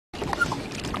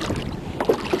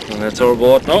And that's our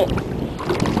boat now.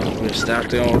 We're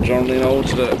starting our journey now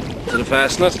to the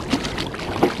Fastnet.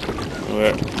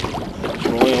 We're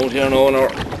rowing out here now in our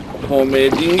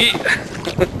homemade dinghy.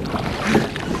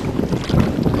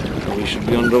 We should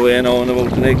be underway now in about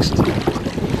the next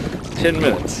 10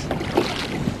 minutes.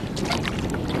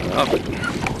 Off it.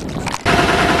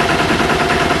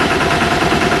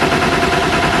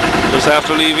 Just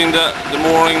after leaving the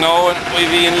mooring now, and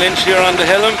we've Ian Lynch here on the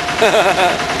helm.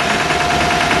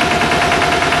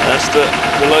 That's the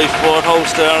lifeboat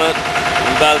house there in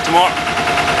Baltimore.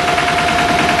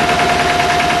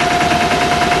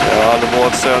 There are all the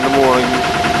boats there in the mooring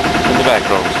in the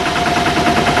background.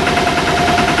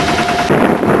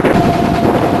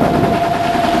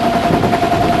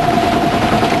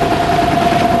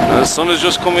 The sun is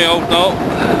just coming out now.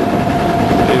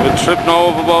 We have a trip now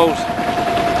of about,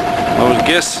 I would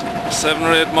guess, 7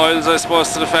 or 8 miles, I suppose,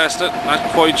 to the Fastnet.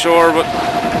 Not quite sure, but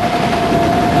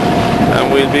and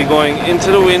we'll be going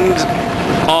into the wind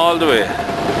all the way.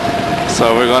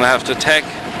 So we're going to have to tack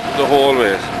the whole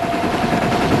way.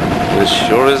 It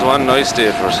sure is one nice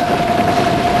day for us.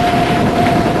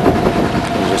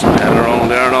 We'll just pan around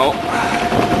there now.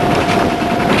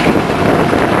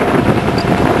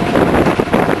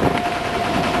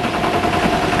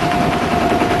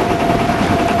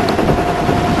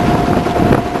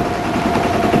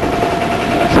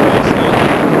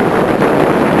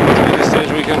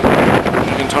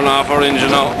 Turn off our engine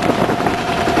now.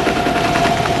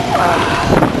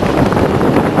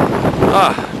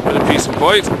 Bit of peace and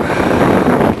quiet.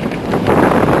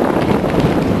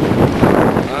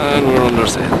 And we're under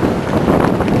sail.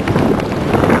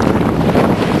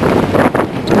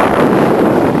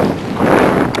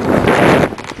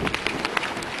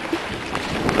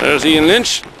 There's Ian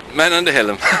Lynch, man on the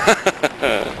helm.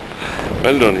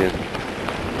 Well done, Ian.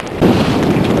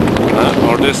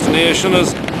 Our destination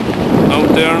is out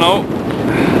there now.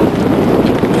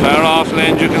 Far off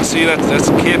land you can see that's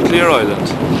Cape Clear Island.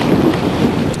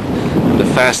 And the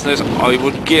Fastnet, I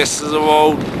would guess, is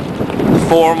about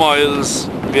 4 miles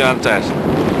beyond that.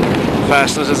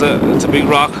 Fastnet is it's a big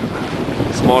rock.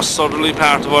 It's the most southerly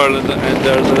part of Ireland, and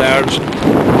there's a large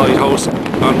lighthouse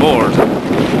on board.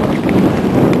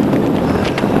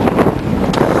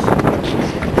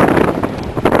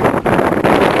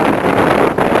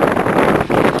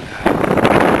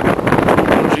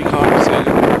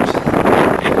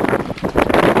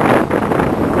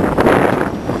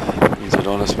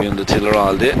 Be on the tiller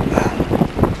all day.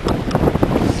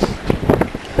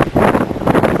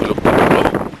 Look below.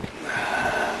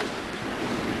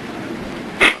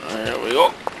 There we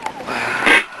go.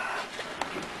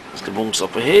 There's the bunks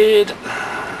up ahead.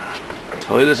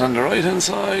 Toilet on the right hand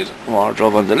side.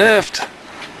 Wardrobe on the left.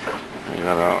 We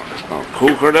got our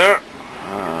cooker there.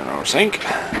 And our sink.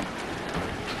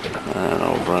 And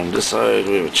over on this side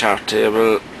we have a chart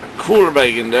table. Cooler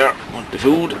bag in there with the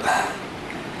food.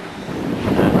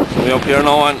 We're up here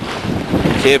now on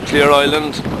Cape Clear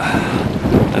Island,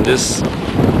 and this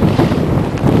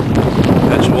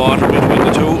patch of water between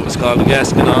the two is called the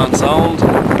Gascoigne Sound,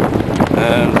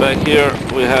 and back here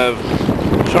we have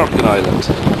Sharkin Island.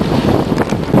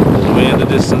 And away in the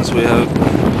distance we have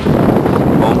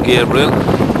Mount Gabriel.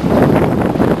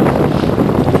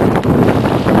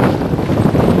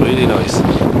 Really nice.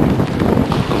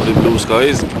 Lovely blue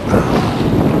skies.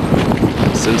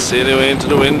 Still sailing away into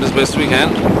the wind as best we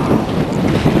can.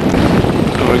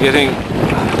 We're getting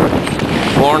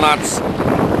 4 knots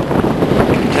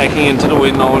tacking into the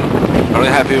wind now, and very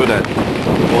happy with that.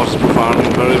 The boat is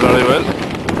performing very, very well.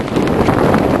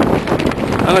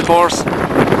 And of course,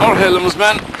 our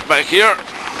helmsman back here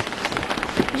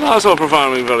is also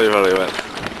performing very, very well.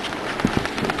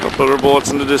 A couple other boats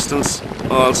in the distance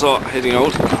also heading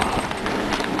out.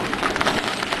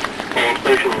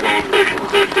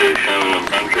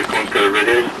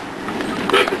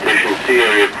 Repetition C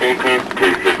area thinker,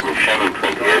 please lift from Shannon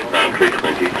 28, boundary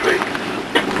 23.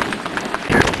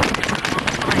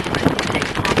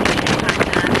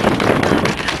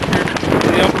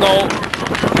 We're up now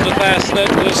to the Fastnet,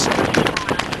 just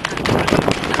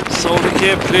south of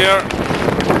Cape Clear.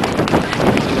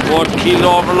 The boat keeled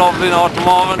over lovely now at the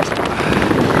moment.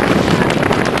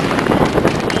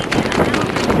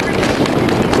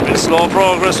 It's been slow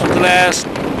progress with the last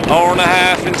hour and a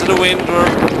half into the wind.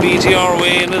 We're beating our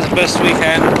way in as best we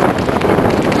can.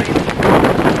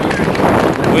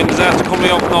 The wind is after coming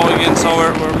up now again, so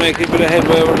we're making a bit of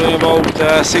headway. We're doing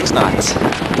about 6 knots.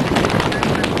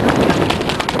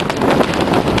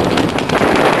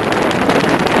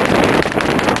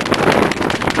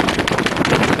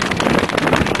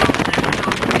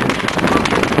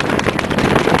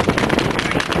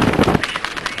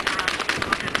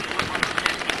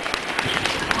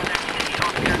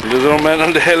 There's our man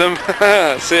on the helm.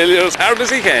 Sailors hard as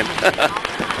he can.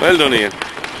 Well done, Ian.